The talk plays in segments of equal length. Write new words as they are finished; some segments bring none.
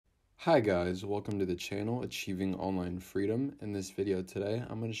Hi guys, welcome to the channel Achieving Online Freedom. In this video today,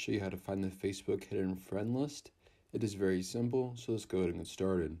 I'm going to show you how to find the Facebook hidden friend list. It is very simple, so let's go ahead and get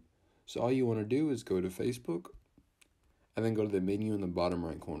started. So all you want to do is go to Facebook and then go to the menu in the bottom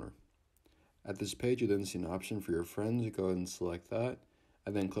right corner. At this page, you then see an option for your friends. You go ahead and select that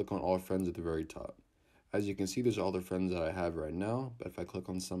and then click on all friends at the very top. As you can see, there's all the friends that I have right now, but if I click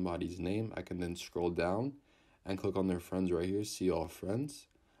on somebody's name, I can then scroll down and click on their friends right here, see all friends.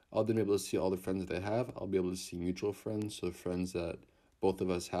 I'll then be able to see all the friends that they have. I'll be able to see mutual friends, so friends that both of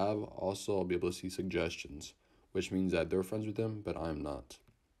us have. Also, I'll be able to see suggestions, which means that they're friends with them, but I'm not.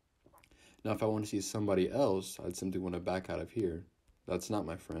 Now, if I want to see somebody else, I'd simply want to back out of here. That's not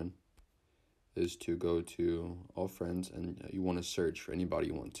my friend. Is to go to all friends, and you want to search for anybody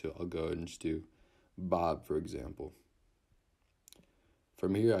you want to. I'll go ahead and just do Bob, for example.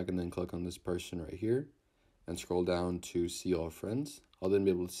 From here, I can then click on this person right here and scroll down to see all friends. I'll then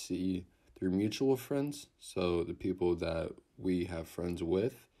be able to see through mutual friends, so the people that we have friends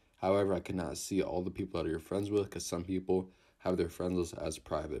with. However, I cannot see all the people that you're friends with because some people have their friends list as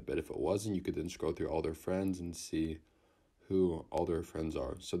private. But if it wasn't, you could then scroll through all their friends and see who all their friends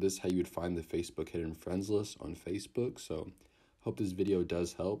are. So this is how you would find the Facebook hidden friends list on Facebook. So hope this video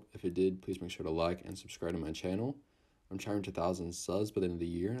does help. If it did, please make sure to like and subscribe to my channel. I'm trying to 1,000 subs by the end of the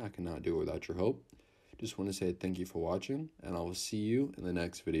year. I cannot do it without your help. Just want to say thank you for watching, and I will see you in the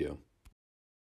next video.